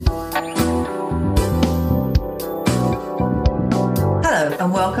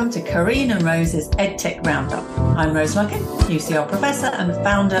and welcome to Kareen and Rose's EdTech Roundup. I'm Rose Luckin, UCL professor and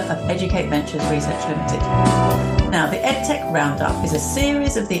founder of Educate Ventures Research Limited. Now, the EdTech Roundup is a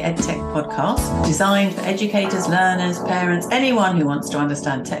series of the EdTech podcasts designed for educators, learners, parents, anyone who wants to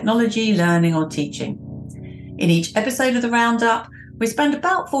understand technology, learning or teaching. In each episode of the Roundup, we spend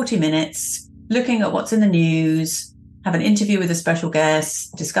about 40 minutes looking at what's in the news, have an interview with a special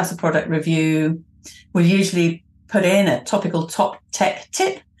guest, discuss a product review. We'll usually put in a topical top tech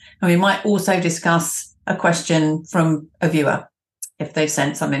tip, and we might also discuss a question from a viewer if they've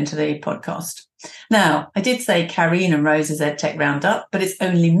sent some into the podcast. Now, I did say Kareen and Rose's EdTech Roundup, but it's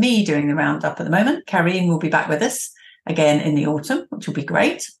only me doing the roundup at the moment. Kareen will be back with us again in the autumn, which will be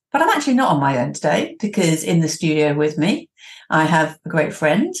great. But I'm actually not on my own today, because in the studio with me, I have a great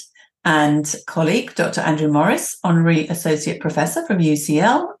friend and colleague, Dr. Andrew Morris, Honorary Associate Professor from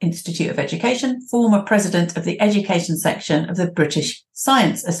UCL, Institute of Education, former President of the Education Section of the British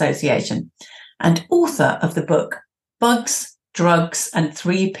Science Association, and author of the book, Bugs, Drugs and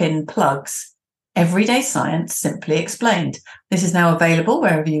 3-Pin Plugs, Everyday Science Simply Explained. This is now available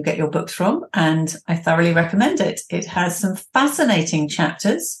wherever you get your books from, and I thoroughly recommend it. It has some fascinating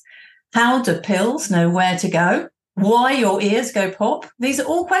chapters. How do pills know where to go? Why your ears go pop? These are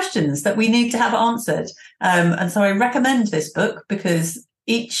all questions that we need to have answered. And so I recommend this book because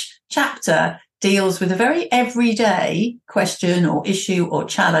each chapter deals with a very everyday question or issue or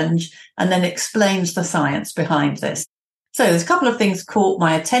challenge and then explains the science behind this. So there's a couple of things caught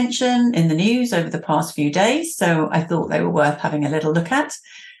my attention in the news over the past few days, so I thought they were worth having a little look at.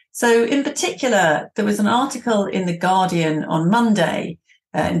 So in particular, there was an article in The Guardian on Monday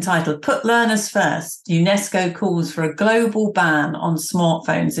entitled Put Learners First, UNESCO calls for a global ban on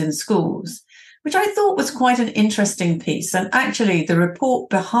smartphones in schools, which I thought was quite an interesting piece. And actually the report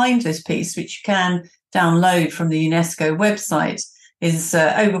behind this piece, which you can download from the UNESCO website, is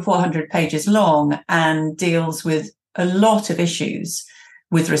over 400 pages long and deals with a lot of issues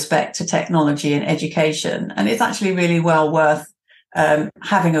with respect to technology and education. And it's actually really well worth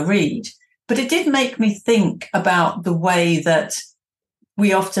having a read. But it did make me think about the way that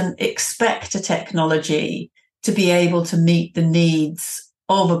we often expect a technology to be able to meet the needs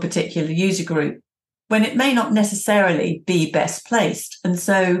of a particular user group when it may not necessarily be best placed. And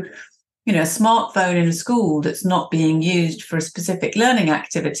so, a smartphone in a school that's not being used for a specific learning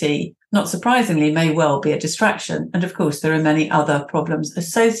activity, not surprisingly, may well be a distraction. And of course, there are many other problems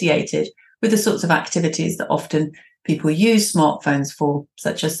associated with the sorts of activities that often people use smartphones for,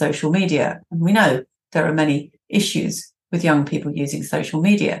 such as social media. And we know there are many issues with young people using social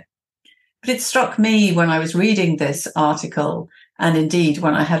media. But it struck me when I was reading this article, and indeed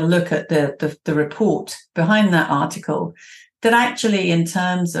when I had a look at the report behind that article, that actually in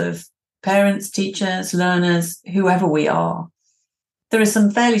terms of parents, teachers, learners, whoever we are, there are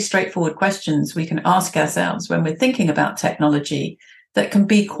some fairly straightforward questions we can ask ourselves when we're thinking about technology that can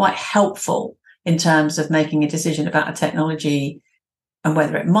be quite helpful in terms of making a decision about a technology and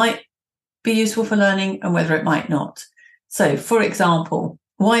whether it might be useful for learning and whether it might not. So, for example,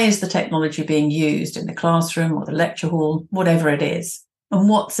 why is the technology being used in the classroom or the lecture hall, whatever it is, and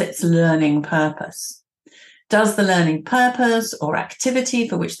what's its learning purpose? Does the learning purpose or activity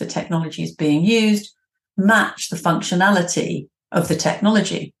for which the technology is being used match the functionality of the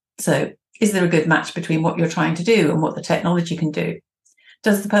technology? So, is there a good match between what you're trying to do and what the technology can do?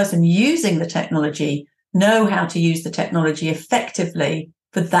 Does the person using the technology know how to use the technology effectively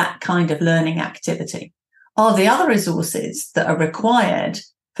for that kind of learning activity? Are the other resources that are required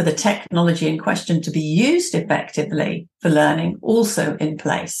for the technology in question to be used effectively for learning also in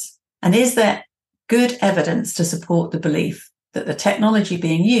place? And is there good evidence to support the belief that the technology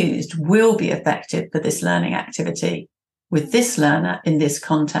being used will be effective for this learning activity with this learner in this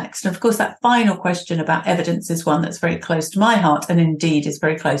context? And of course, that final question about evidence is one that's very close to my heart and indeed is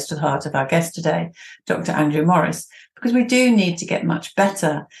very close to the heart of our guest today, Dr. Andrew Morris, because we do need to get much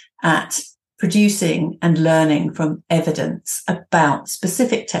better at producing and learning from evidence about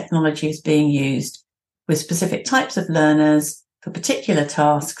specific technologies being used with specific types of learners for particular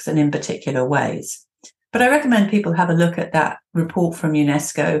tasks and in particular ways. But I recommend people have a look at that report from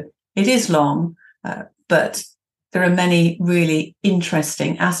UNESCO. It is long, but there are many really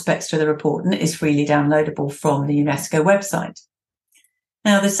interesting aspects to the report, and it is freely downloadable from the UNESCO website.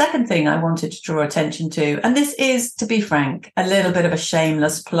 Now, the second thing I wanted to draw attention to, and this is, to be frank, a little bit of a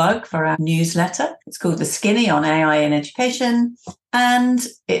shameless plug for our newsletter. It's called The Skinny on AI in Education, and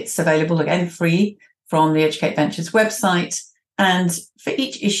it's available again free from the Educate Ventures website. And for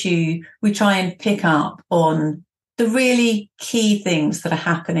each issue, we try and pick up on the really key things that are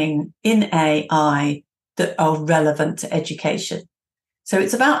happening in AI that are relevant to education. So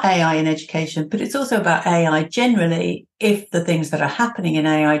it's about AI in education, but it's also about AI generally, if the things that are happening in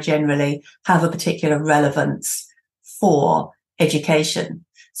AI generally have a particular relevance for education.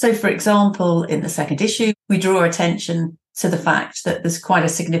 So, for example, in the second issue, we draw attention to the fact that there's quite a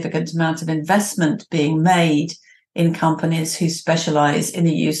significant amount of investment being made in companies who specialize in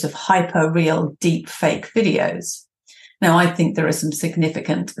the use of hyper-real deep fake videos. Now, I think there are some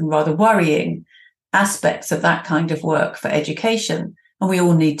significant and rather worrying aspects of that kind of work for education, and we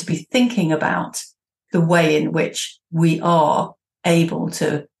all need to be thinking about the way in which we are able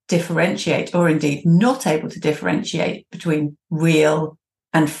to differentiate, or indeed not able to differentiate, between real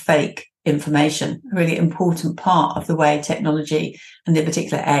and fake information, a really important part of the way technology, and in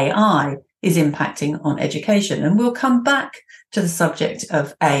particular AI, is impacting on education. And we'll come back to the subject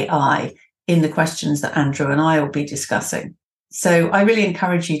of AI in the questions that Andrew and I will be discussing. So I really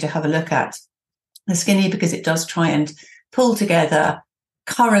encourage you to have a look at The Skinny, because it does try and pull together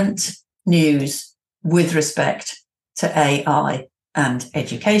current news with respect to AI and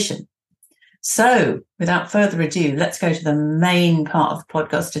education. So without further ado, let's go to the main part of the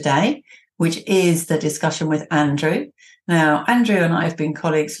podcast today, which is the discussion with Andrew. Now, Andrew and I have been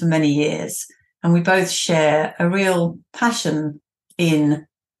colleagues for many years, and we both share a real passion in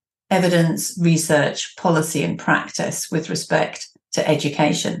evidence, research, policy, and practice with respect to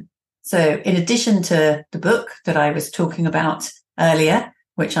education. So in addition to the book that I was talking about earlier,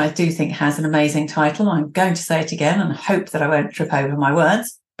 which I do think has an amazing title, I'm going to say it again and hope that I won't trip over my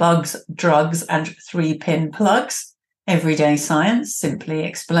words: Bugs, Drugs, and 3-Pin Plugs, Everyday Science Simply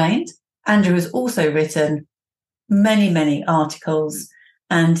Explained. Andrew has also written many, many articles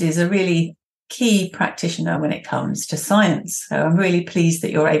and is a really key practitioner when it comes to science. So I'm really pleased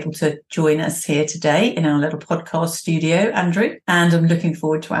that you're able to join us here today in our little podcast studio, Andrew, and I'm looking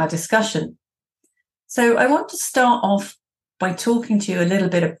forward to our discussion. So I want to start off by talking to you a little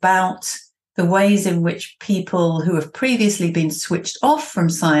bit about the ways in which people who have previously been switched off from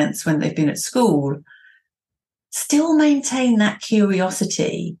science when they've been at school still maintain that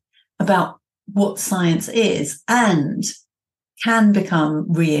curiosity about what science is and can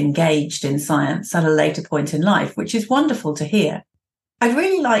become re-engaged in science at a later point in life, which is wonderful to hear. I'd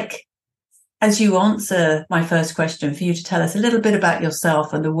really like, as you answer my first question, for you to tell us a little bit about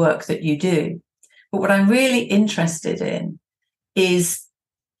yourself and the work that you do. But what I'm really interested in is,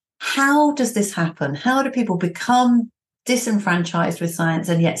 how does this happen? How do people become disenfranchised with science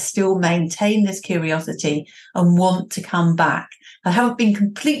and yet still maintain this curiosity and want to come back? They haven't been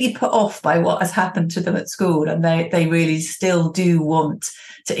completely put off by what has happened to them at school, and they really still do want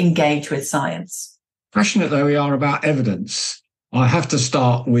to engage with science. Passionate though we are about evidence, I have to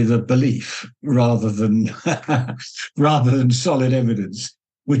start with a belief rather than solid evidence,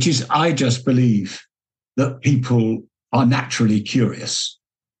 which is, I just believe that people are naturally curious,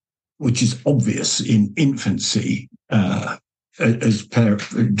 which is obvious in infancy.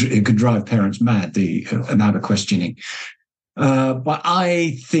 It could drive parents mad, the amount of questioning. But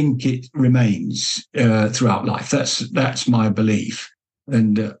I think it remains throughout life. That's my belief.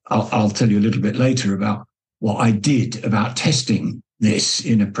 And I'll tell you a little bit later about what I did about testing this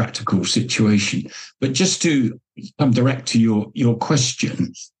in a practical situation. But just to come direct to your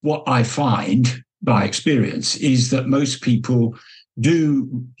question, what I find by experience is that most people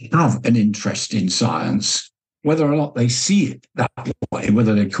do have an interest in science, whether or not they see it that way,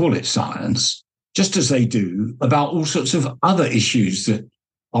 whether they call it science, just as they do about all sorts of other issues that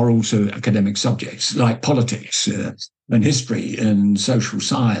are also academic subjects, like politics and history and social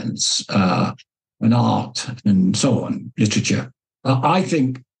science and art and so on, literature. I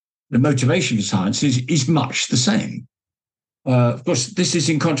think the motivation for science is much the same. Of course, this is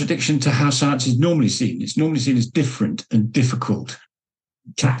in contradiction to how science is normally seen. It's normally seen as different and difficult.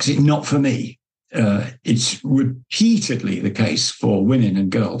 Tax it not for me. It's repeatedly the case for women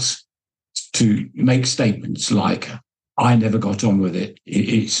and girls to make statements like, I never got on with it,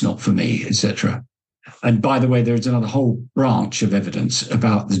 it's not for me, etc. And by the way, there is another whole branch of evidence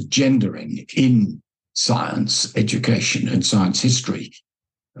about the gendering in science education and science history,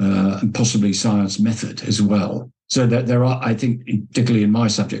 and possibly science method as well. So that there are, I think, particularly in my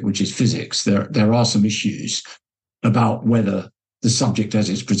subject, which is physics, there are some issues about whether the subject as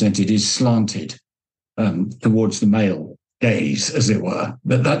it's presented is slanted towards the male gaze, as it were.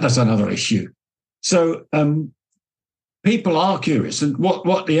 But that's another issue. So people are curious. And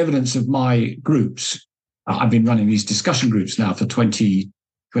what the evidence of my groups, I've been running these discussion groups now for 22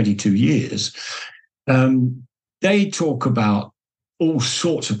 years, they talk about all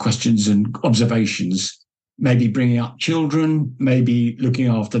sorts of questions and observations, maybe bringing up children, maybe looking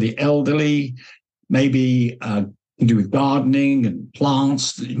after the elderly, maybe to do with gardening and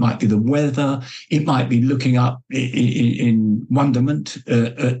plants. It might be the weather. It might be looking up in wonderment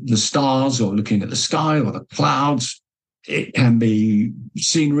at the stars, or looking at the sky or the clouds. It can be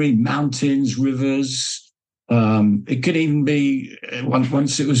scenery, mountains, rivers. It could even be,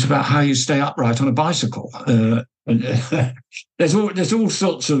 once it was about how you stay upright on a bicycle. There's all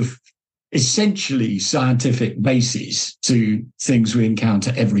sorts of essentially scientific bases to things we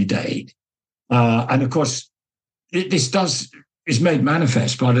encounter every day. And of course, this is made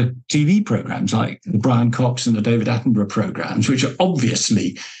manifest by the TV programs like the Brian Cox and the David Attenborough programs, which are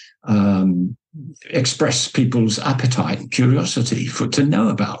obviously express people's appetite and curiosity to know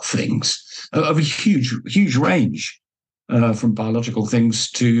about things of a huge range, from biological things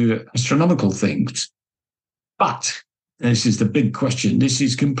to astronomical things. But this is the big question. This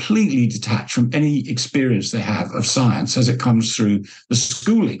is completely detached from any experience they have of science as it comes through the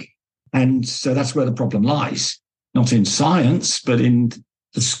schooling. And so that's where the problem lies, not in science, but in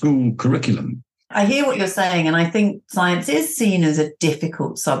the school curriculum. I hear what you're saying, and I think science is seen as a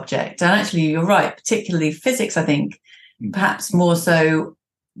difficult subject. And actually, you're right, particularly physics, I think, perhaps more so,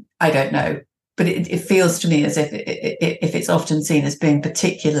 I don't know, but it feels to me as if it's often seen as being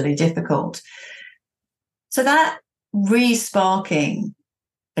particularly difficult. So that re-sparking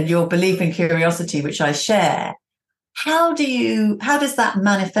and your belief in curiosity, which I share, how does that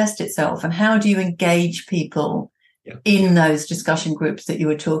manifest itself, and how do you engage people in those discussion groups that you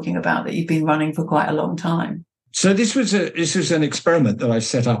were talking about, that you've been running for quite a long time? So this was an experiment that I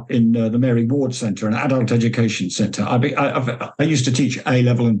set up in the Mary Ward Centre, an adult education centre. I used to teach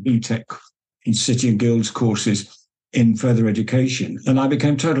A-level and B.Tech in City and Guilds courses in further education, and I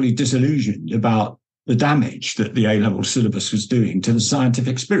became totally disillusioned about the damage that the A-level syllabus was doing to the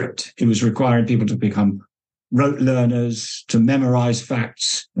scientific spirit. It was requiring people to become rote learners, to memorize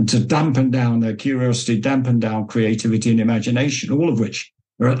facts, and to dampen down their curiosity, dampen down creativity and imagination, all of which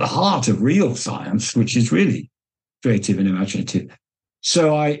are at the heart of real science, which is really creative and imaginative.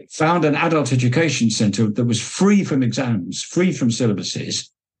 So I found an adult education centre that was free from exams, free from syllabuses,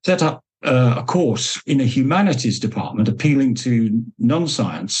 set up a course in a humanities department appealing to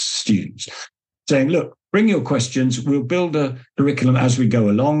non-science students, saying, look, bring your questions. We'll build a curriculum as we go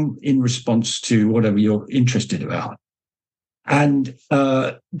along in response to whatever you're interested about. And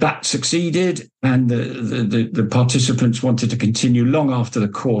that succeeded, and the participants wanted to continue long after the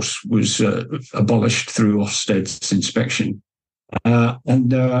course was abolished through Ofsted's inspection.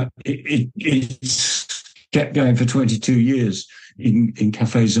 It's kept going for 22 years in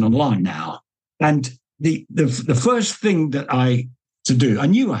cafes and online now. And the first thing that I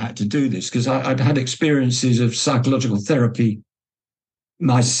knew I had to do this because I'd had experiences of psychological therapy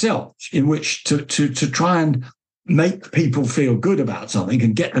myself, in which to try and make people feel good about something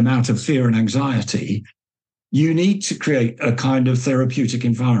and get them out of fear and anxiety, you need to create a kind of therapeutic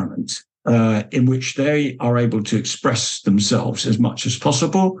environment in which they are able to express themselves as much as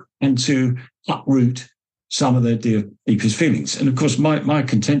possible and to uproot some of their deepest feelings. And of course, my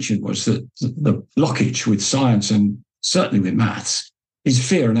contention was that the blockage with science, and certainly with maths, is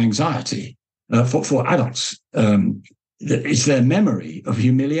fear and anxiety for adults. It's their memory of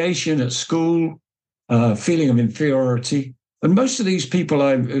humiliation at school, feeling of inferiority. And most of these people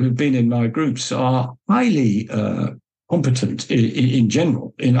who've been in my groups are highly competent in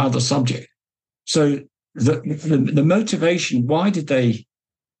general in other subjects. So the motivation, why did they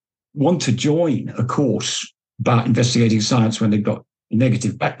want to join a course about investigating science when they've got a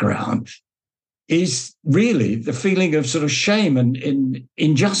negative background, is really the feeling of sort of shame and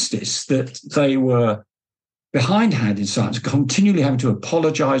injustice that they were behindhand in science, continually having to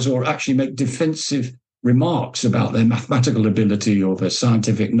apologize or actually make defensive remarks about their mathematical ability or their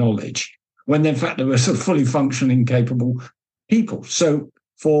scientific knowledge, when in fact they were sort of fully functioning, capable people. So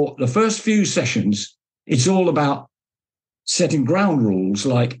for the first few sessions, it's all about setting ground rules,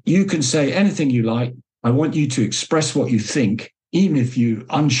 like you can say anything you like. I want you to express what you think, even if you're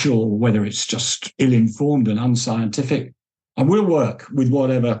unsure whether it's just ill-informed and unscientific. And we'll work with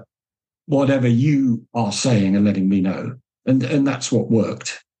whatever you are saying and letting me know. And that's what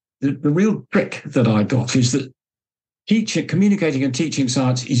worked. The real trick that I got is that communicating and teaching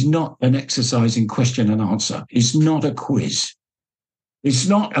science is not an exercise in question and answer. It's not a quiz. It's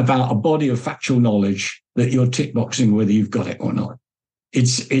not about a body of factual knowledge that you're tick boxing whether you've got it or not.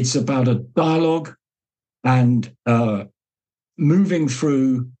 It's about a dialogue and moving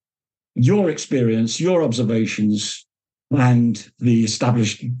through your experience, your observations, and the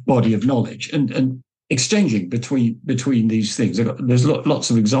established body of knowledge, and exchanging between these things. There's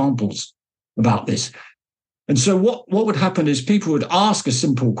lots of examples about this. And so what would happen is people would ask a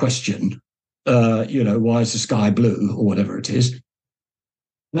simple question, why is the sky blue or whatever it is?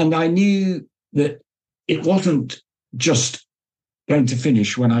 And I knew that it wasn't just going to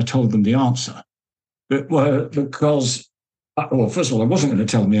finish when I told them the answer, but because, well, first of all, I wasn't going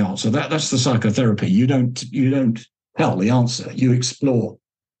to tell them the answer. That's the psychotherapy. You don't tell the answer. You explore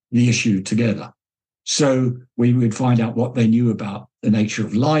the issue together. So we would find out what they knew about the nature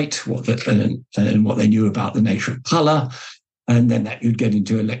of light, and what they knew about the nature of color, and then that you'd get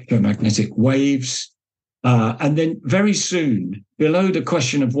into electromagnetic waves. And then very soon, below the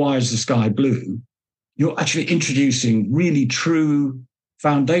question of why is the sky blue, you're actually introducing really true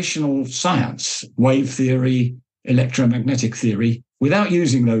foundational science, wave theory, electromagnetic theory, without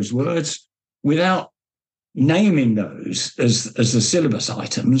using those words, without naming those as the syllabus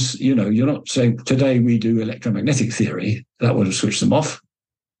items. You're not saying today we do electromagnetic theory. That would have switched them off.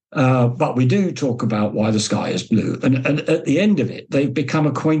 But we do talk about why the sky is blue. And at the end of it, they've become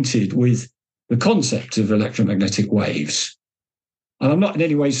acquainted with the concept of electromagnetic waves. And I'm not in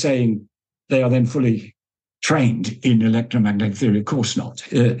any way saying they are then fully trained in electromagnetic theory. Of course not.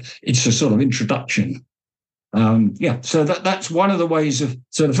 It's a sort of introduction. So that's one of the ways of.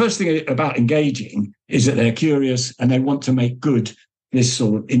 So the first thing about engaging is that they're curious and they want to make good this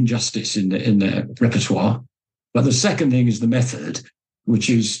sort of injustice in their repertoire. But the second thing is the method, which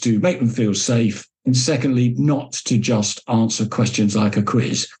is to make them feel safe. And secondly, not to just answer questions like a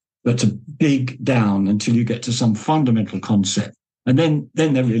quiz, but to dig down until you get to some fundamental concept. And then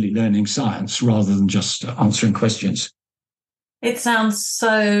they're really learning science rather than just answering questions. It sounds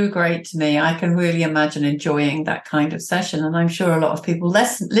so great to me. I can really imagine enjoying that kind of session. And I'm sure a lot of people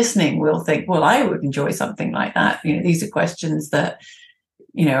listening will think, well, I would enjoy something like that. These are questions that,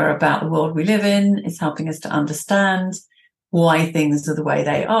 are about the world we live in. It's helping us to understand why things are the way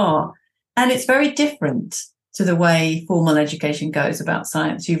they are. And it's very different to the way formal education goes about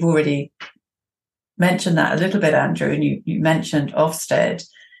science. You've already mentioned that a little bit, Andrew, and you mentioned Ofsted.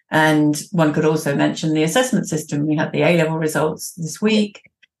 And one could also mention the assessment system. We had the A-level results this week.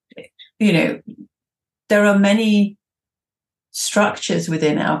 There are many structures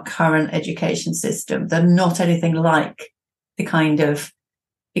within our current education system that are not anything like the kind of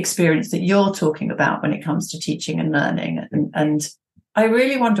experience that you're talking about when it comes to teaching and learning. And I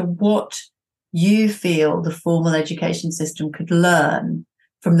really wonder what you feel the formal education system could learn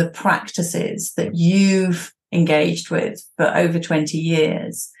from the practices that you've engaged with for over 20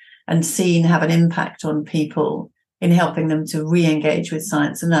 years and seen have an impact on people in helping them to re-engage with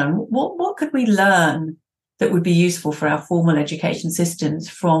science and learn. What could we learn that would be useful for our formal education systems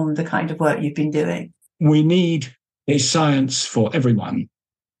from the kind of work you've been doing? We need a science for everyone,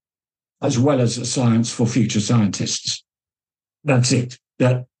 as well as a science for future scientists. That's it.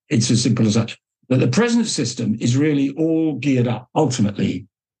 That it's as simple as that. But the present system is really all geared up ultimately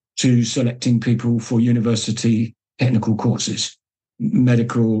to selecting people for university technical courses,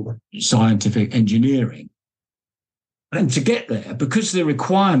 medical, scientific, engineering. And to get there, because the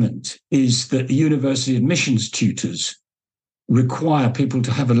requirement is that the university admissions tutors require people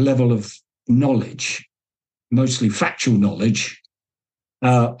to have a level of knowledge, mostly factual knowledge,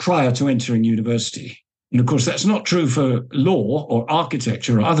 prior to entering university. And of course, that's not true for law or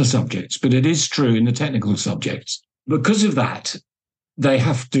architecture or other subjects, but it is true in the technical subjects. Because of that, they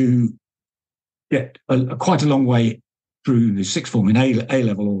have to get quite a long way through the sixth form in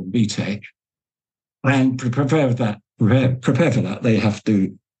A-level or BTEC. And to prepare for that, they have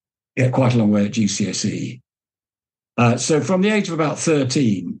to get quite a long way at GCSE. So from the age of about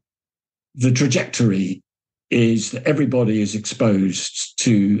 13, the trajectory is that everybody is exposed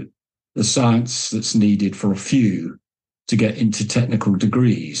to the science that's needed for a few to get into technical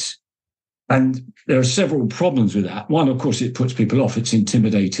degrees. And there are several problems with that. One, of course, it puts people off. It's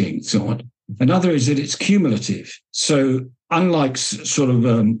intimidating and so on. Another is that it's cumulative. So unlike sort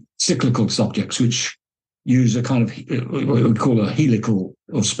of cyclical subjects, which use a kind of what we would call a helical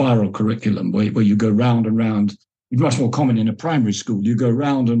or spiral curriculum, where you go round and round, it's much more common in a primary school. You go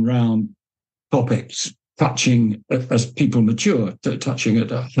round and round topics, touching, as people mature, touching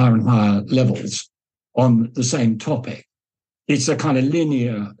at higher and higher levels on the same topic. It's a kind of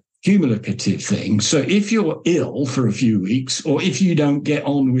linear, cumulative thing. So if you're ill for a few weeks, or if you don't get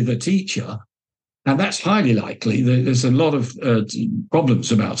on with a teacher, and that's highly likely, there's a lot of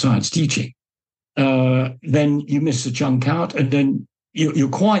problems about science teaching, then you miss a chunk out, and then you're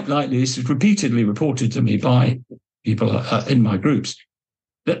quite likely, this is repeatedly reported to me by people in my groups,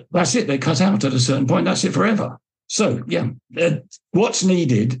 that's it, they cut out at a certain point, that's it forever. So, what's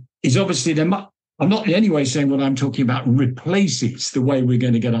needed is obviously, I'm not in any way saying what I'm talking about replaces the way we're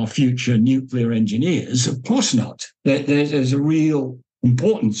going to get our future nuclear engineers. Of course not. There's a real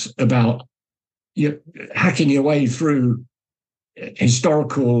importance about you're hacking your way through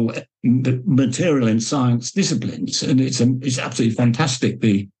historical material in science disciplines, and it's absolutely fantastic,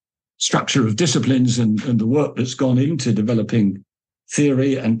 the structure of disciplines and the work that's gone into developing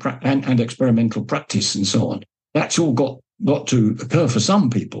theory and experimental practice and so on. That's all got to occur for some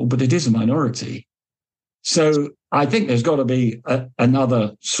people, but it is a minority. So I think there's got to be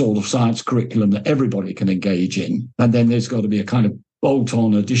another sort of science curriculum that everybody can engage in, and then there's got to be a kind of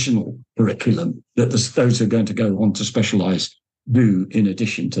bolt-on additional curriculum that those who are going to go on to specialise do in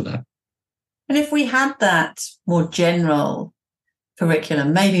addition to that. And if we had that more general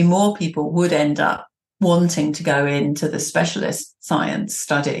curriculum, maybe more people would end up wanting to go into the specialist science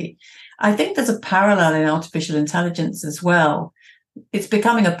study. I think there's a parallel in artificial intelligence as well. It's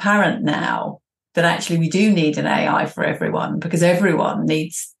becoming apparent now that actually we do need an AI for everyone, because everyone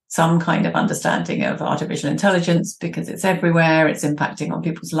needs some kind of understanding of artificial intelligence because it's everywhere, it's impacting on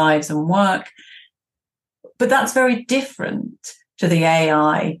people's lives and work. But that's very different to the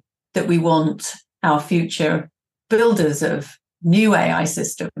AI that we want our future builders of new AI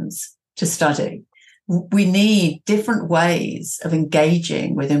systems to study. We need different ways of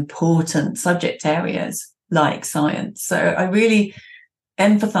engaging with important subject areas like science. So I really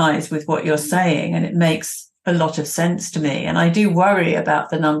empathize with what you're saying, and it makes a lot of sense to me. And I do worry about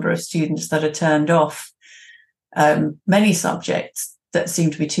the number of students that are turned off many subjects that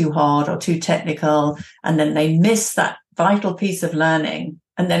seem to be too hard or too technical, and then they miss that vital piece of learning.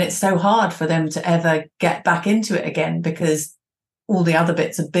 And then it's so hard for them to ever get back into it again because all the other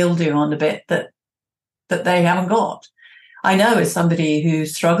bits are building on the bit that they haven't got. I know, as somebody who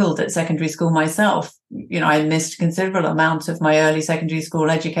struggled at secondary school myself, I missed a considerable amount of my early secondary school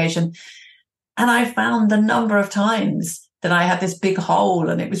education. And I found the number of times that I had this big hole,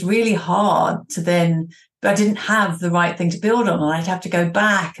 and it was really hard to then, I didn't have the right thing to build on. And I'd have to go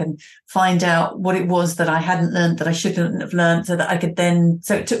back and find out what it was that I hadn't learned, that I shouldn't have learned, so that I could then,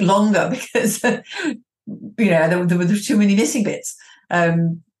 so it took longer because, there were too many missing bits.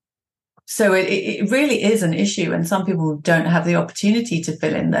 So it really is an issue, and some people don't have the opportunity to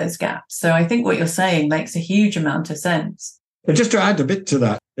fill in those gaps. So I think what you're saying makes a huge amount of sense. But just to add a bit to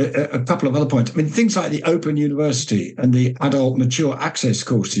that, a couple of other points. I mean, things like the Open University and the adult mature access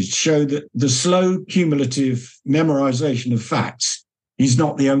courses show that the slow cumulative memorization of facts is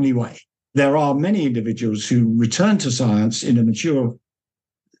not the only way. There are many individuals who return to science in a mature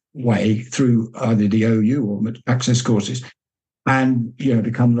way through either the OU or access courses and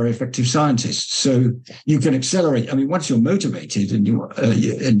become very effective scientists. So you can accelerate. I mean, once you're motivated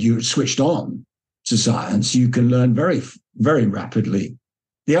and you're switched on to science, you can learn very, very rapidly.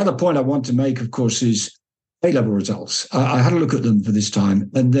 The other point I want to make, of course, is A-level results. I had a look at them for this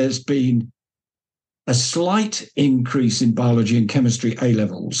time, and there's been a slight increase in biology and chemistry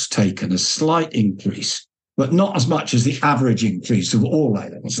A-levels taken, a slight increase, but not as much as the average increase of all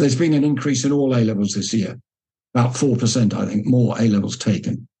A-levels. There's been an increase in all A-levels this year. About 4%, I think, more A-levels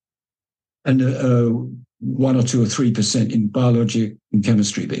taken. And 1 or 2 or 3% in biology and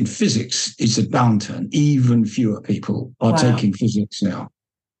chemistry. But in physics, it's a downturn. Even fewer people are taking physics now.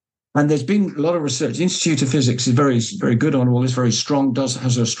 And there's been a lot of research. The Institute of Physics is very, very good on all this, very strong,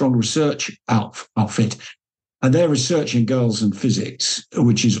 has a strong research outfit. And they're researching girls and physics,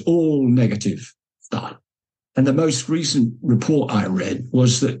 which is all negative stuff. And the most recent report I read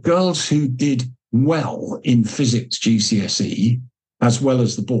was that girls who did well in physics GCSE, as well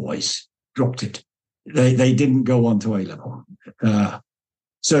as the boys, dropped it. They didn't go on to A-level.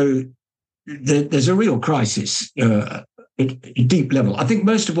 So there's a real crisis at a deep level. I think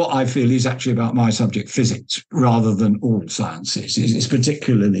most of what I feel is actually about my subject, physics, rather than all sciences. It's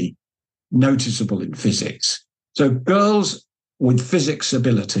particularly noticeable in physics. So girls with physics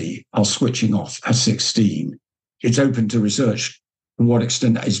ability are switching off at 16. It's open to research to what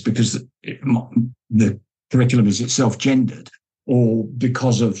extent that is because the curriculum is itself gendered, or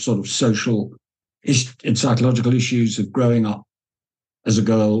because of sort of social and psychological issues of growing up as a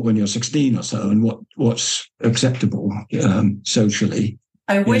girl when you're 16 or so, and what's acceptable socially.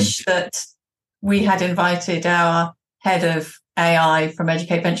 I wish that we had invited our head of AI from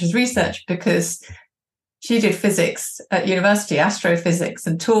Educate Ventures Research, because she did physics at university, astrophysics,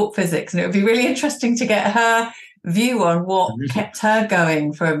 and taught physics. And it would be really interesting to get her view on what kept her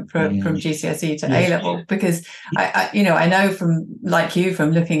going from GCSE to A-level, because I know from, like you,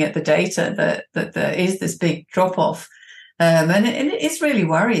 from looking at the data that there is this big drop-off. And it's really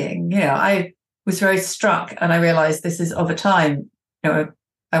worrying. I was very struck, and I realized this is of a time,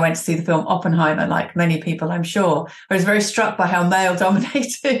 I went to see the film Oppenheimer, like many people, I'm sure. I was very struck by how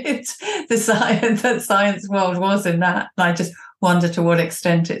male-dominated the science world was in that. And I just wonder to what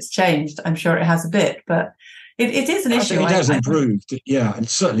extent it's changed. I'm sure it has a bit, but it is an issue. It has improved, yeah. And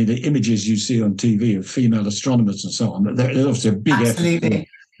certainly the images you see on TV of female astronomers and so on, there's obviously a big effort to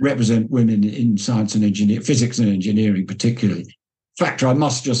represent women in science and engineering, physics and engineering particularly. Factor I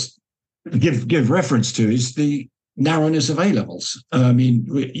must just give reference to is the narrowness of A-levels. I mean,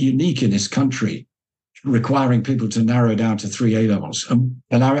 we're unique in this country, requiring people to narrow down to 3 A-levels.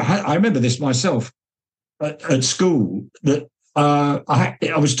 And I remember this myself at school, that I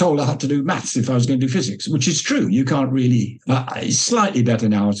was told I had to do maths if I was going to do physics, which is true. You can't really. It's slightly better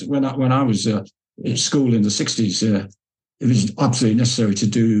now. When I was at school in the 60s, it was absolutely necessary to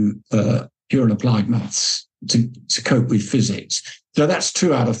do pure and applied maths to cope with physics. So that's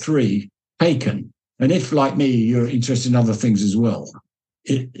 2 out of 3 taken. And if, like me, you're interested in other things as well,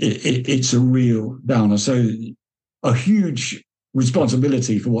 it's a real downer. So a huge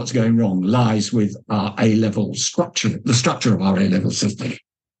responsibility for what's going wrong lies with our A-level structure, the structure of our A-level system.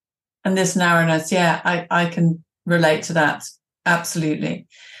 And this narrowness, yeah, I can relate to that. Absolutely.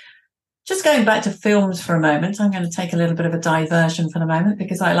 Just going back to films for a moment, I'm going to take a little bit of a diversion for the moment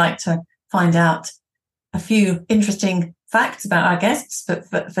because I like to find out a few interesting facts about our guests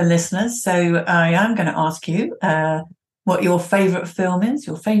for listeners. So I am going to ask you what your favourite film is,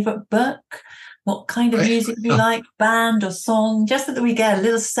 your favourite book, what kind of music you like, band or song, just so that we get a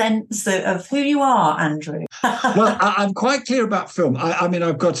little sense of who you are, Andrew. Well, I'm quite clear about film. I mean,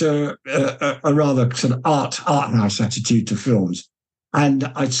 I've got a rather sort of art house attitude to films.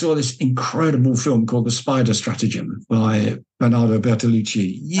 And I saw this incredible film called The Spider Stratagem by Bernardo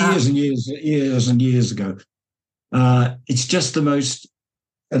Bertolucci years and years ago. It's just the most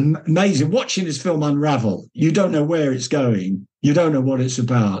amazing. Watching this film unravel, you don't know where it's going. You don't know what it's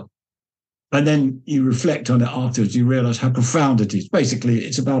about. And then you reflect on it afterwards. You realize how profound it is. Basically,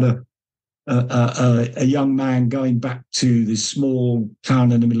 it's about a young man going back to this small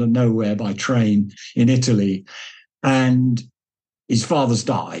town in the middle of nowhere by train in Italy. And his father's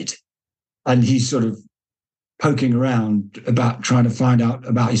died. And he's sort of poking around about trying to find out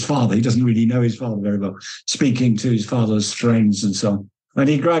about his father. He doesn't really know his father very well, speaking to his father's friends and so on. And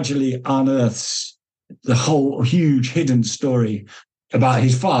he gradually unearths the whole huge hidden story about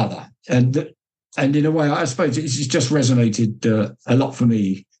his father. And in a way, I suppose it's just resonated a lot for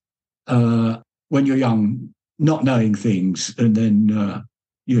me when you're young, not knowing things, and then,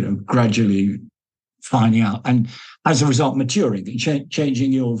 gradually finding out. And as a result, maturing and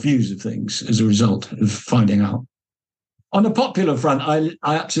changing your views of things as a result of finding out. On the popular front, I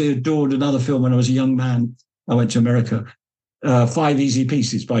absolutely adored another film when I was a young man. I went to America. 5 Easy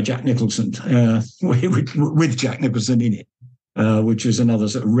Pieces by Jack Nicholson, with Jack Nicholson in it, which was another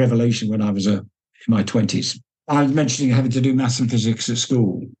sort of revelation when I was in my 20s. I was mentioning having to do maths and physics at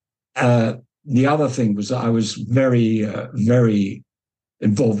school. The other thing was that I was very, very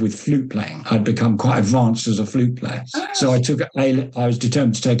involved with flute playing. I'd become quite advanced as a flute player. So I was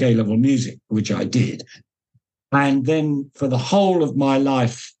determined to take A-level music, which I did. And then for the whole of my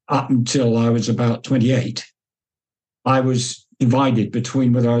life, up until I was about 28, I was divided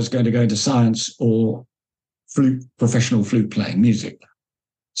between whether I was going to go into science or professional flute playing music.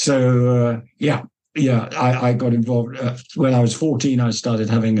 So, I got involved. When I was 14, I started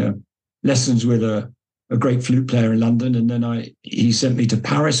having lessons with a great flute player in London. And then he sent me to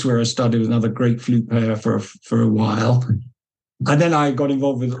Paris, where I studied with another great flute player for a while. And then I got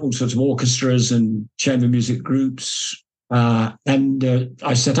involved with all sorts of orchestras and chamber music groups. And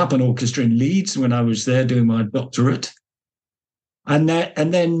I set up an orchestra in Leeds when I was there doing my doctorate. And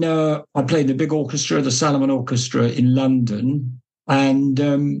then I played in the big orchestra, the Salomon Orchestra in London,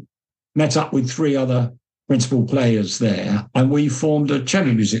 and met up with 3 other principal players there. And we formed a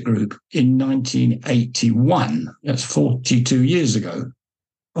chamber music group in 1981. That's 42 years ago.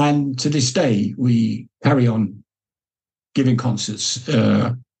 And to this day, we carry on giving concerts,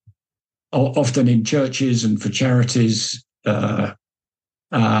 often in churches and for charities, and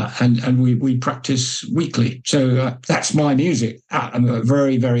we practice weekly. So that's my music. I'm a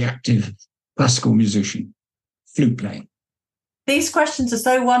very, very active classical musician, flute playing. These questions are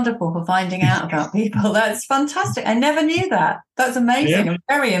so wonderful for finding out about people. That's fantastic. I never knew that. That's amazing. Yeah.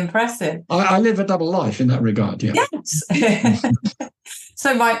 Very impressive. I live a double life in that regard, yeah. Yes.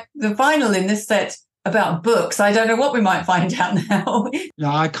 So the final in this set about books, I don't know what we might find out now.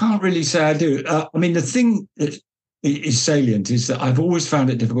 No, I can't really say I do. I mean, the thing that is salient is that I've always found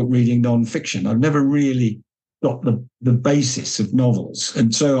it difficult reading non-fiction. I've never really got the basis of novels.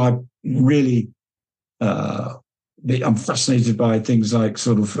 And so I really... I'm fascinated by things like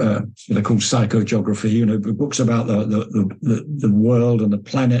sort of they're called psychogeography, books about the world and the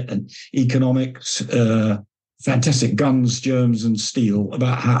planet and economics, fantastic Guns, Germs and Steel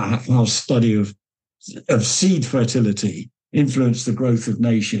about how study of seed fertility influenced the growth of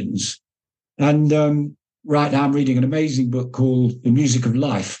nations. And right now I'm reading an amazing book called The Music of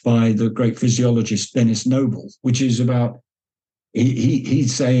Life by the great physiologist Dennis Noble, which is about,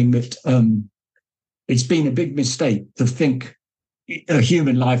 he's saying that it's been a big mistake to think a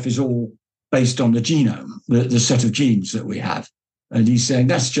human life is all based on the genome, the set of genes that we have. And he's saying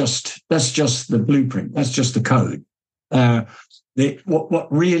that's just the blueprint, that's just the code.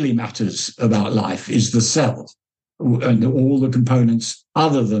 What really matters about life is the cell and all the components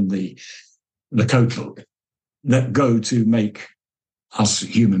other than the code book that go to make us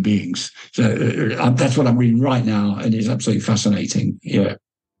human beings. So that's what I'm reading right now, and it's absolutely fascinating. Yeah.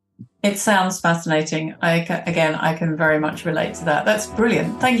 It sounds fascinating. I can very much relate to that. That's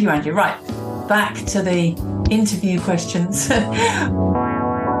brilliant. Thank you, Andrew. Right, back to the interview questions.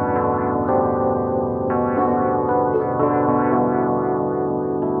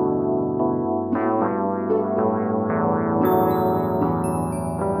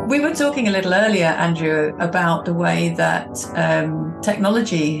 We were talking a little earlier, Andrew, about the way that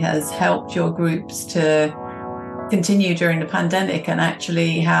technology has helped your groups to continue during the pandemic, and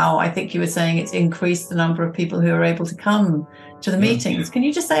actually how I think you were saying it's increased the number of people who are able to come to the meetings. Can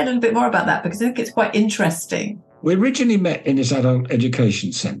you just say a little bit more about that? Because I think it's quite interesting. We originally met in this adult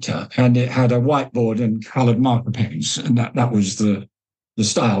education centre, and it had a whiteboard and coloured marker pens, and that was the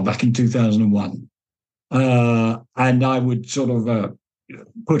style back in 2001. And I would sort of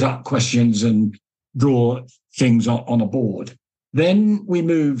put up questions and draw things on a board. Then we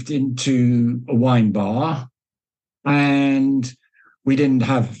moved into a wine bar, and we didn't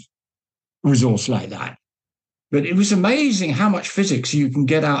have resource like that. But it was amazing how much physics you can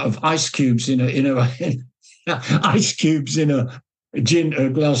get out of ice cubes in a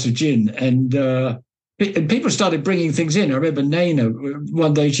glass of gin, and people started bringing things in. I remember Nana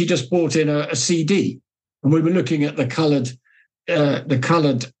one day, she just brought in a CD, and we were looking at the coloured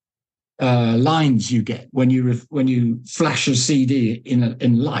lines you get when you flash a CD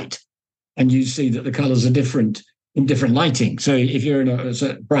in light, and you see that the colours are different in different lighting. So if you're in a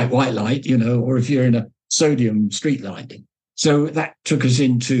bright white light, or if you're in a sodium street lighting. So that took us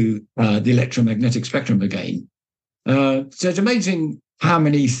into the electromagnetic spectrum again. So it's amazing how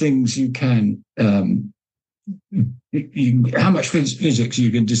many things you can, how much physics you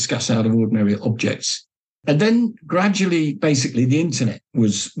can discuss out of ordinary objects. And then gradually, basically, the internet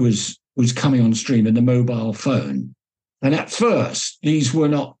was coming on stream, and the mobile phone. And at first, these were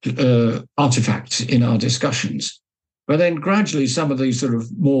not artifacts in our discussions. But then gradually, some of these sort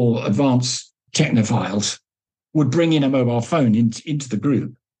of more advanced technophiles would bring in a mobile phone into the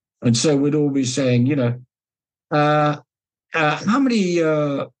group. And so we'd all be saying, how many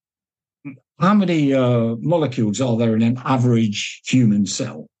molecules are there in an average human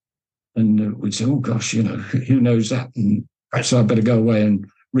cell? And we'd say, oh, gosh, who knows that? And perhaps I'd better go away and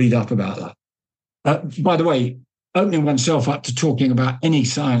read up about that. By the way, opening oneself up to talking about any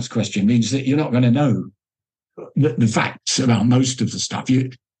science question means that you're not going to know the facts about most of the stuff.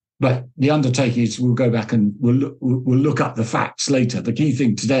 But the undertaking is we'll go back and we'll look up the facts later. The key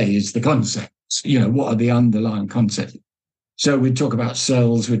thing today is the concepts. What are the underlying concepts? So we'd talk about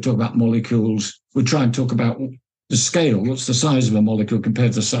cells, we'd talk about molecules, we'd try and talk about the scale. What's the size of a molecule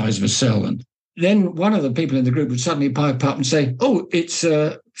compared to the size of a cell? And then one of the people in the group would suddenly pipe up and say, oh, it's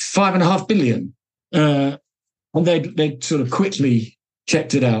 5.5 billion. And they'd sort of quickly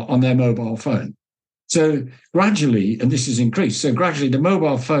checked it out on their mobile phone. So gradually, and this has increased, so gradually the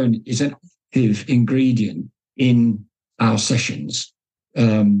mobile phone is an active ingredient in our sessions.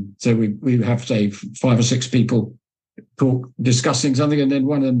 So we have, say, 5 or 6 people discussing something, and then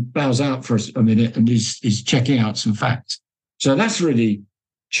one of them bows out for a minute and is checking out some facts. So that's really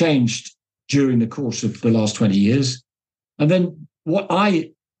changed during the course of the last 20 years. And then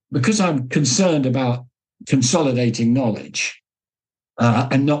because I'm concerned about consolidating knowledge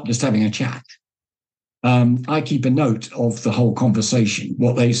and not just having a chat, I keep a note of the whole conversation,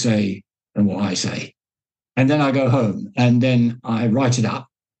 what they say and what I say. And then I go home and then I write it up.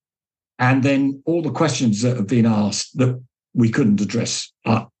 And then all the questions that have been asked that we couldn't address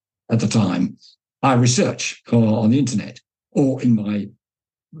at the time, I research on the internet or in my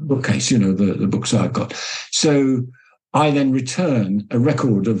bookcase, the books I've got. So I then return a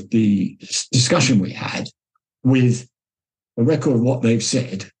record of the discussion we had with a record of what they've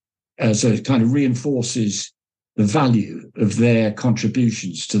said. So it kind of reinforces the value of their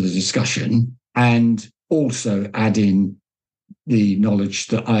contributions to the discussion, and also add in the knowledge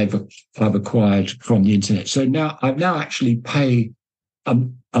that I've acquired from the internet. So now I actually pay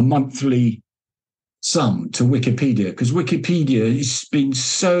a monthly some to Wikipedia, because Wikipedia has been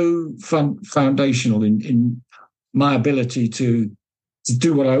so foundational in my ability to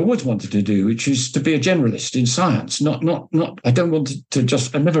do what I always wanted to do, which is to be a generalist in science. Not. I don't want to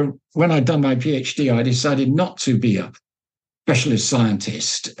just. When I'd done my PhD, I decided not to be a specialist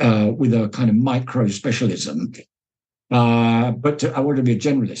scientist with a kind of micro specialism, but I wanted to be a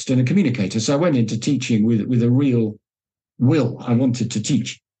generalist and a communicator. So I went into teaching with a real will. I wanted to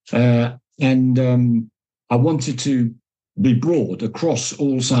teach. And I wanted to be broad across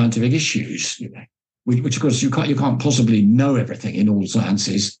all scientific issues, which of course you can't possibly know everything in all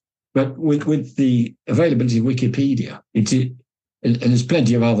sciences. But with the availability of Wikipedia, and there's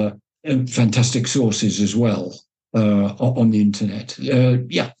plenty of other fantastic sources as well on the internet.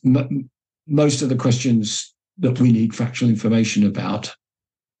 Most of the questions that we need factual information about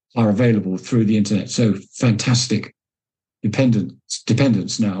are available through the internet. So fantastic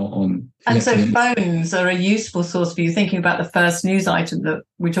dependence now on. And so phones are a useful source for you. Thinking about the first news item that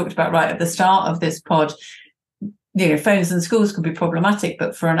we talked about right at the start of this pod, phones in schools could be problematic,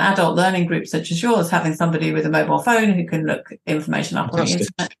 but for an adult learning group such as yours, having somebody with a mobile phone who can look information up on the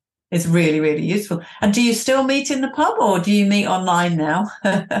internet is really, really useful. And do you still meet in the pub, or do you meet online now?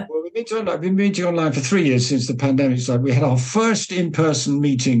 Well, we've been meeting online for 3 years since the pandemic started. We had our first in-person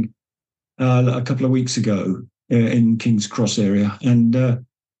meeting a couple of weeks ago in King's Cross area, and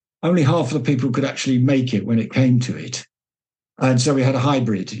only half of the people could actually make it when it came to it. And so we had a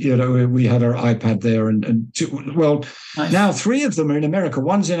hybrid. We had our iPad there, and nice. Now 3 of them are in America.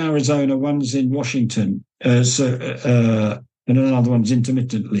 One's in Arizona, one's in Washington, and another one's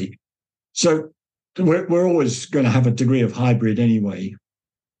intermittently. So we're always going to have a degree of hybrid anyway.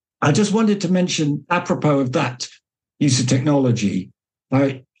 I just wanted to mention, apropos of that use of technology,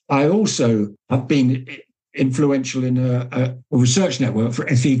 I also have been influential in a research network for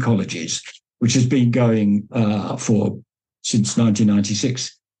FE colleges, which has been going since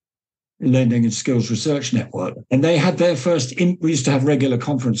 1996, Learning and Skills Research Network. And they had their first, we used to have regular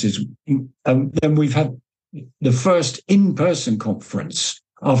conferences. Then we've had the first in-person conference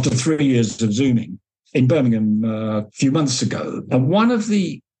after 3 years of Zooming in Birmingham a few months ago. And one of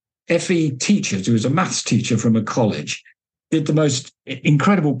the FE teachers, who was a maths teacher from a college, did the most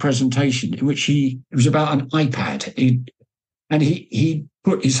incredible presentation in which it was about an iPad. He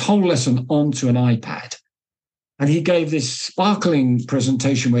put his whole lesson onto an iPad. And he gave this sparkling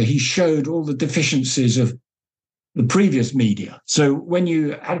presentation where he showed all the deficiencies of the previous media. So when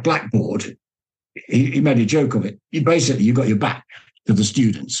you had Blackboard, he made a joke of it. You got your back to the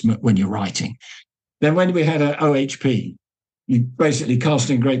students when you're writing. Then when we had an OHP, you basically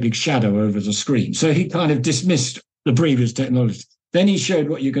casting a great big shadow over the screen. So he kind of dismissed the previous technology. Then he showed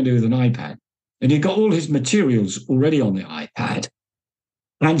what you can do with an iPad. And he got all his materials already on the iPad.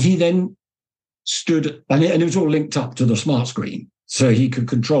 And he then stood, and it was all linked up to the smart screen. So he could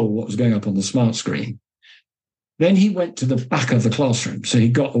control what was going up on the smart screen. Then he went to the back of the classroom. So he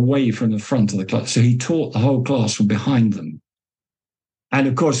got away from the front of the class. So he taught the whole class from behind them. And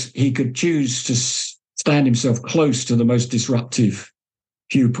of course, he could choose to stand himself close to the most disruptive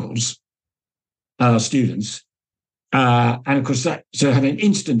pupils, students. And of course, that had an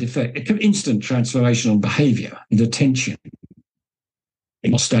instant effect, instant transformation on behavior and attention,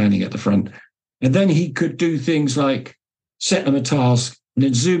 not standing at the front. And then he could do things like set them a task and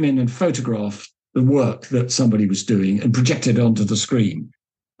then zoom in and photograph the work that somebody was doing and project it onto the screen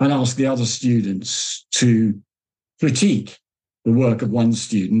and ask the other students to critique the work of one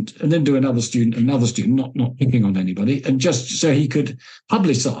student and then do another student, not picking on anybody, and just so he could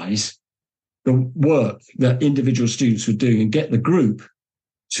publicize the work that individual students were doing and get the group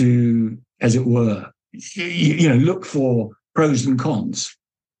to, as it were, look for pros and cons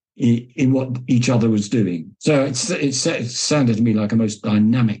in what each other was doing. So it sounded to me like a most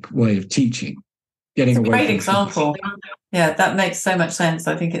dynamic way of teaching. Getting it's a great example. Yeah, that makes so much sense.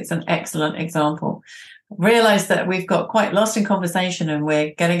 I think it's an excellent example. Realize that we've got quite lost in conversation and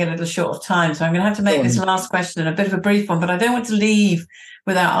we're getting a little short of time. So I'm going to have to make this last question a bit of a brief one, but I don't want to leave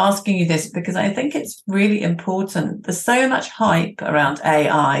without asking you this because I think it's really important. There's so much hype around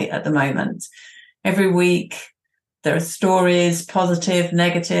AI at the moment. Every week there are stories, positive,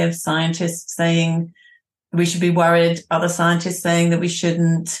 negative, scientists saying we should be worried, other scientists saying that we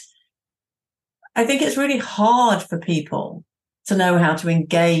shouldn't. I think it's really hard for people to know how to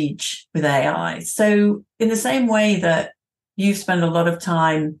engage with AI. So in the same way that you've spent a lot of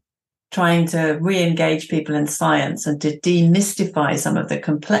time trying to re-engage people in science and to demystify some of the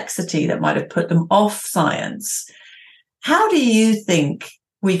complexity that might have put them off science, how do you think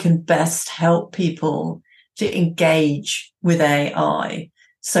we can best help people to engage with AI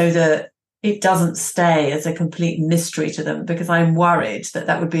so that it doesn't stay as a complete mystery to them, because I'm worried that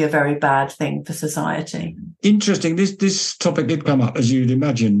that would be a very bad thing for society. Interesting. This topic did come up, as you'd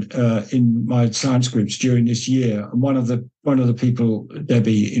imagine, in my science groups during this year. And one of the people,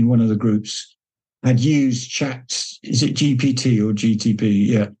 Debbie, in one of the groups, had used is it GPT or GTP?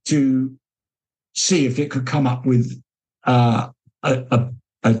 Yeah, to see if it could come up with a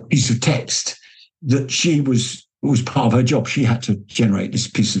piece of text that she was part of her job. She had to generate this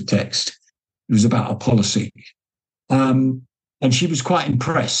piece of text. It was about a policy. And she was quite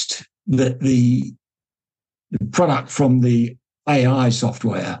impressed that the product from the AI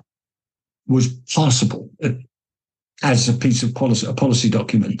software was possible as a piece of policy, a policy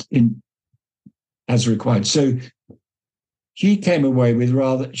document as required. So she came away with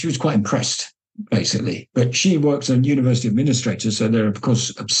she was quite impressed, basically. But she works as a university administrator, so they're, of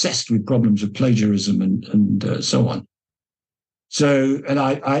course, obsessed with problems of plagiarism and so on. So, and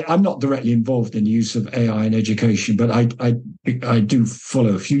I'm not directly involved in the use of AI in education, but I do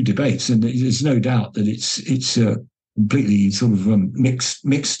follow a few debates, and there's no doubt that it's a completely sort of mixed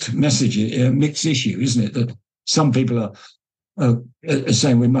message, mixed issue, isn't it? That some people are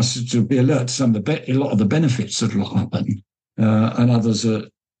saying we must sort of be alert to a lot of the benefits that will happen, and others are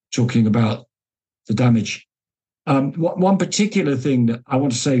talking about the damage. One particular thing that I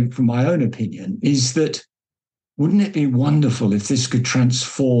want to say from my own opinion is that, wouldn't it be wonderful if this could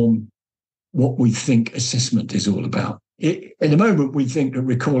transform what we think assessment is all about? At the moment, we think that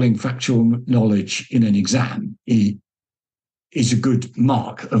recalling factual knowledge in an exam is a good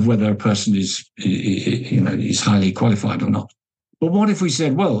mark of whether a person is highly qualified or not. But what if we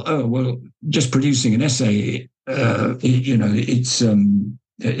said, just producing an essay, it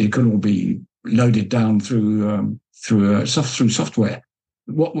can all be loaded down through software.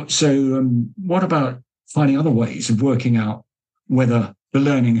 What about finding other ways of working out whether the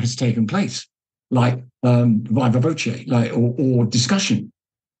learning has taken place, like viva voce, or discussion?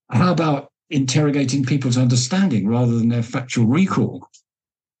 How about interrogating people's understanding rather than their factual recall?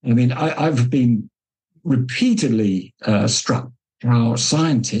 I mean, I've been repeatedly struck how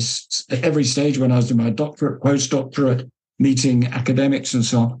scientists at every stage, when I was doing my doctorate, postdoctorate, meeting academics and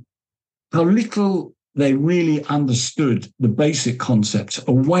so on, how little they really understood the basic concepts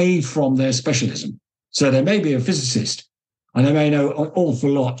away from their specialism. So they may be a physicist and they may know an awful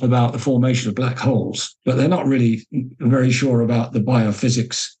lot about the formation of black holes, but they're not really very sure about the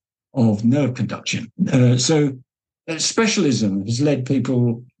biophysics of nerve conduction. So specialism has led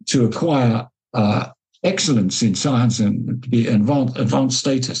people to acquire excellence in science and be advanced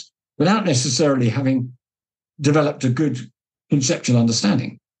status without necessarily having developed a good conceptual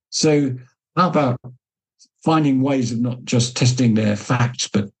understanding. So how about finding ways of not just testing their facts,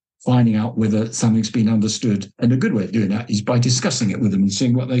 but finding out whether something's been understood? And a good way of doing that is by discussing it with them and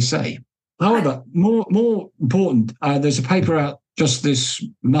seeing what they say. However, more important, there's a paper out just this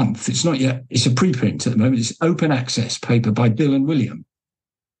month. It's not yet, it's a preprint at the moment. It's open access paper by Dylan William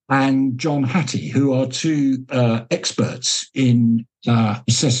and John Hattie, who are two experts in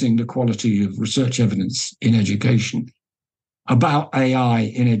assessing the quality of research evidence in education about AI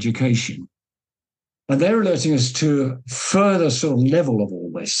in education. And they're alerting us to a further sort of level of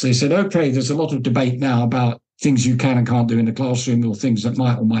all this. They said, okay, there's a lot of debate now about things you can and can't do in the classroom, or things that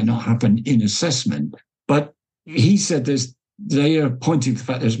might or might not happen in assessment. But he said they are pointing to the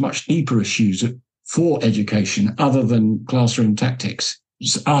fact there's much deeper issues for education other than classroom tactics.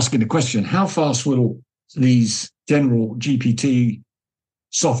 Just asking the question, how fast will these general GPT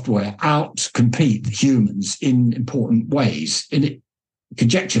software out-compete humans in important ways? And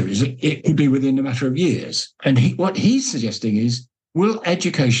conjecture is it could be within a matter of years. And what he's suggesting is, will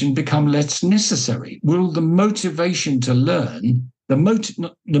education become less necessary? Will the motivation to learn, the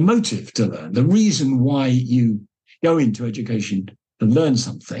motive to learn, the reason why you go into education to learn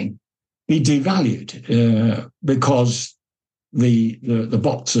something, be devalued because the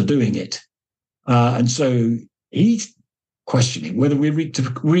bots are doing it? And so he's questioning whether we're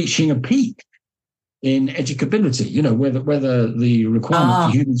reaching a peak in educability, whether the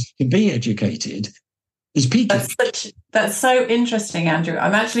requirement for humans to be educated is peaking. That's so interesting, Andrew.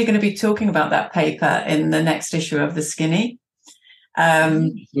 I'm actually going to be talking about that paper in the next issue of The Skinny.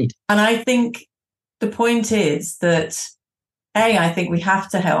 And I think the point is that, I think we have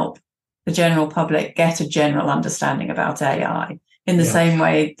to help the general public get a general understanding about AI in the same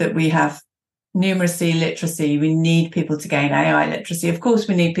way that we have numeracy, literacy. We need people to gain AI literacy. Of course,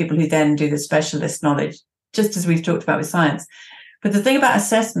 we need people who then do the specialist knowledge, just as we've talked about with science. But the thing about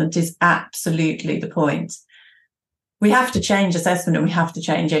assessment is absolutely the point. We have to change assessment and we have to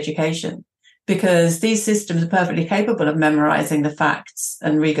change education. because these systems are perfectly capable of memorizing the facts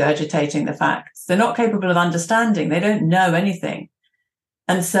and regurgitating the facts. They're not capable of understanding. They don't know anything.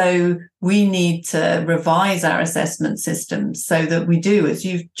 And so we need to revise our assessment systems so that we do, as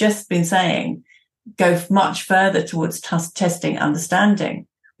you've just been saying, go much further towards testing understanding.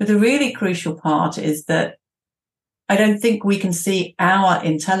 But the really crucial part is that I don't think we can see our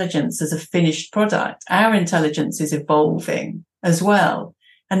intelligence as a finished product. Our intelligence is evolving as well.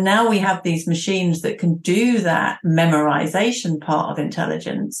 And now we have these machines that can do that memorization part of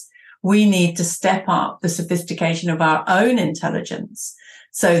intelligence. We need to step up the sophistication of our own intelligence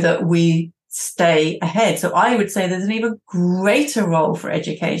so that we stay ahead. So I would say there's an even greater role for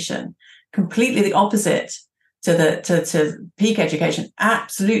education, completely the opposite to peak education.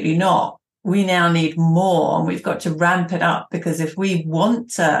 Absolutely not. We now need more, and we've got to ramp it up, because if we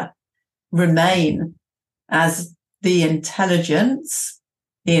want to remain as the intelligence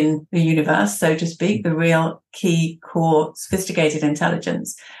in the universe, so to speak, the real key core sophisticated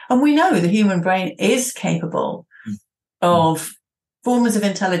intelligence. And we know the human brain is capable of forms of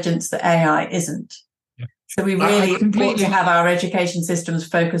intelligence that AI isn't. Yeah. So we really ought to have our education systems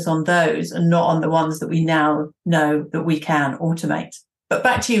focus on those and not on the ones that we now know that we can automate. But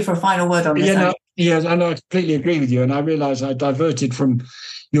back to you for a final word on this. And I completely agree with you. And I realise I diverted from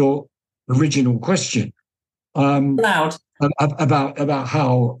your original question. Loud. About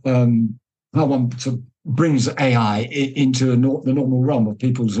how one sort of brings AI into the normal realm of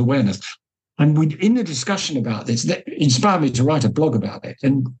people's awareness. And in the discussion about this, that inspired me to write a blog about it.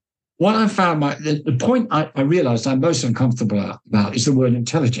 And what I found, the point I realised I'm most uncomfortable about is the word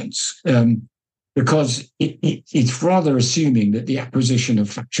intelligence, because it's rather assuming that the acquisition of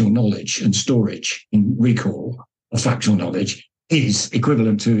factual knowledge and storage and recall of factual knowledge is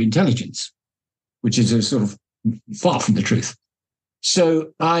equivalent to intelligence, which is a sort of far from the truth.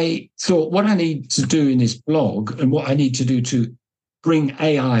 So I thought what I need to do in this blog and what I need to do to bring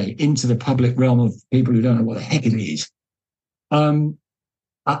AI into the public realm of people who don't know what the heck it is,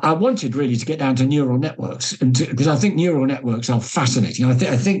 I wanted really to get down to neural networks, and because I think neural networks are fascinating. I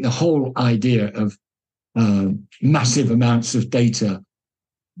think the whole idea of massive amounts of data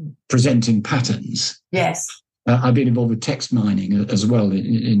presenting patterns. Yes. I've been involved with text mining as well,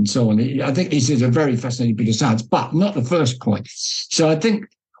 and so on. I think this is a very fascinating bit of science, but not the first point. So I think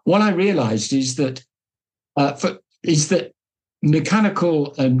what I realised is that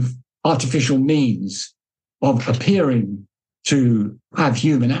mechanical and artificial means of appearing to have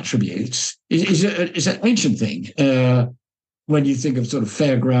human attributes is an ancient thing. When you think of sort of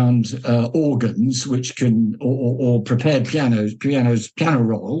fairground organs, which can, or prepared piano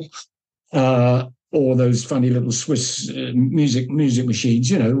roll, or those funny little Swiss music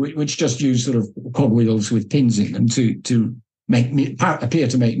machines, which just use sort of cogwheels with pins in them to appear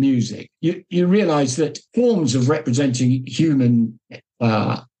to make music. You realise that forms of representing human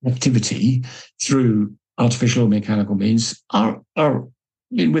activity through artificial or mechanical means are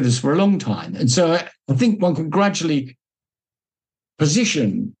been with us for a long time. And so I think one can gradually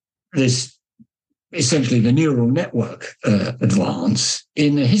position this, essentially the neural network advance,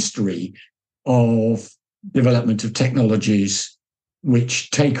 in the history of development of technologies which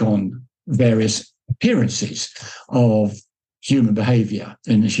take on various appearances of human behavior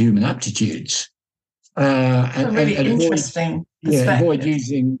and human aptitudes. Really interesting. Avoid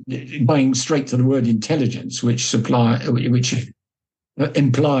going straight to the word intelligence, which implies,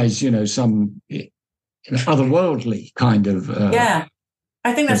 some otherworldly kind of.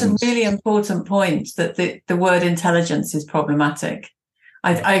 I think that's presence. A really important point, that the word intelligence is problematic.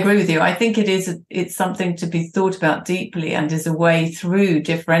 I agree with you. I think it's something to be thought about deeply, and is a way through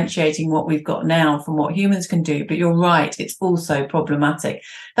differentiating what we've got now from what humans can do. But you're right, it's also problematic.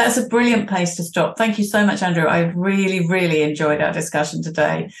 That's a brilliant place to stop. Thank you so much, Andrew. I've really, really enjoyed our discussion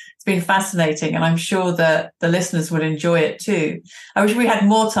today. It's been fascinating, and I'm sure that the listeners will enjoy it too. I wish we had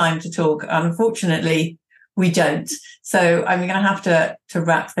more time to talk. Unfortunately, we don't. So I'm going to have to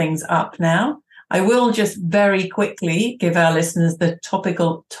wrap things up now. I will just very quickly give our listeners the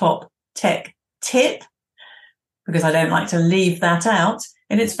topical top tech tip, because I don't like to leave that out.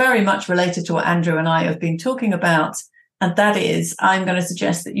 And it's very much related to what Andrew and I have been talking about. And that is, I'm going to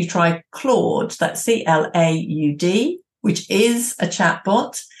suggest that you try Claude, that's CLAUD, which is a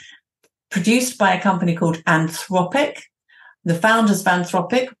chatbot produced by a company called Anthropic. The founders of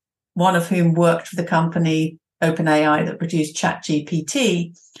Anthropic, one of whom worked for the company OpenAI that produced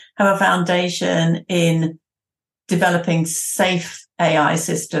ChatGPT, have a foundation in developing safe AI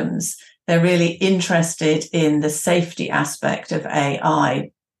systems. They're really interested in the safety aspect of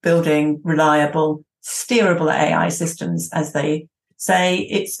AI, building reliable, steerable AI systems, as they say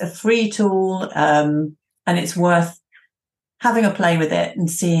it's a free tool, and it's worth having a play with it and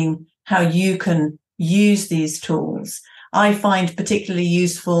seeing how you can use these tools. I find particularly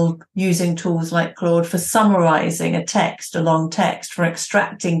useful using tools like Claude for summarizing a text, a long text, for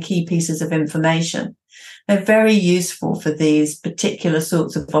extracting key pieces of information. They're very useful for these particular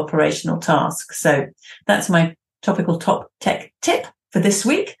sorts of operational tasks. So that's my topical top tech tip for this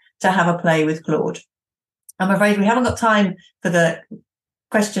week, to have a play with Claude. I'm afraid we haven't got time for the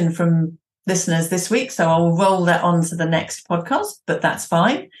question from listeners this week, so I'll roll that on to the next podcast, but that's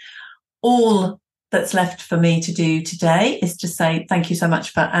fine. All that's left for me to do today is to say thank you so much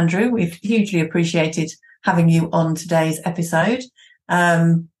for Andrew. We've hugely appreciated having you on today's episode.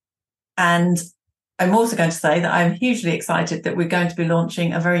 And I'm also going to say that I'm hugely excited that we're going to be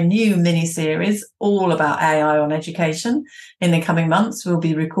launching a very new mini-series all about AI on education in the coming months. We'll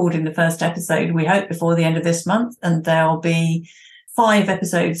be recording the first episode, we hope, before the end of this month, and there'll be 5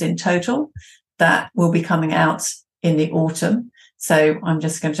 episodes in total that will be coming out in the autumn. So I'm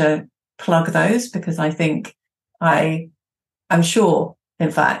just going to plug those because I think I'm sure,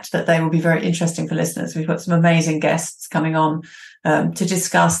 in fact, that they will be very interesting for listeners. We've got some amazing guests coming on to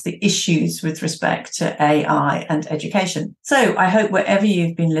discuss the issues with respect to AI and education. So I hope wherever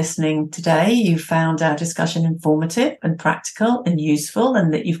you've been listening today, you've found our discussion informative and practical and useful,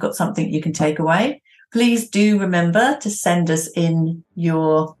 and that you've got something you can take away. Please do remember to send us in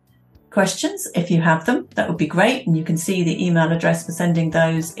your questions if you have them. That would be great. And you can see the email address for sending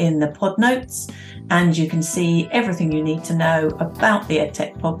those in the pod notes. And you can see everything you need to know about the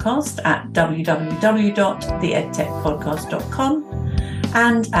EdTech Podcast at www.theedtechpodcast.com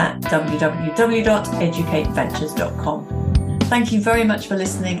and at www.educateventures.com. Thank you very much for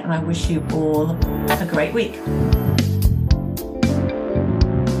listening, and I wish you all a great week.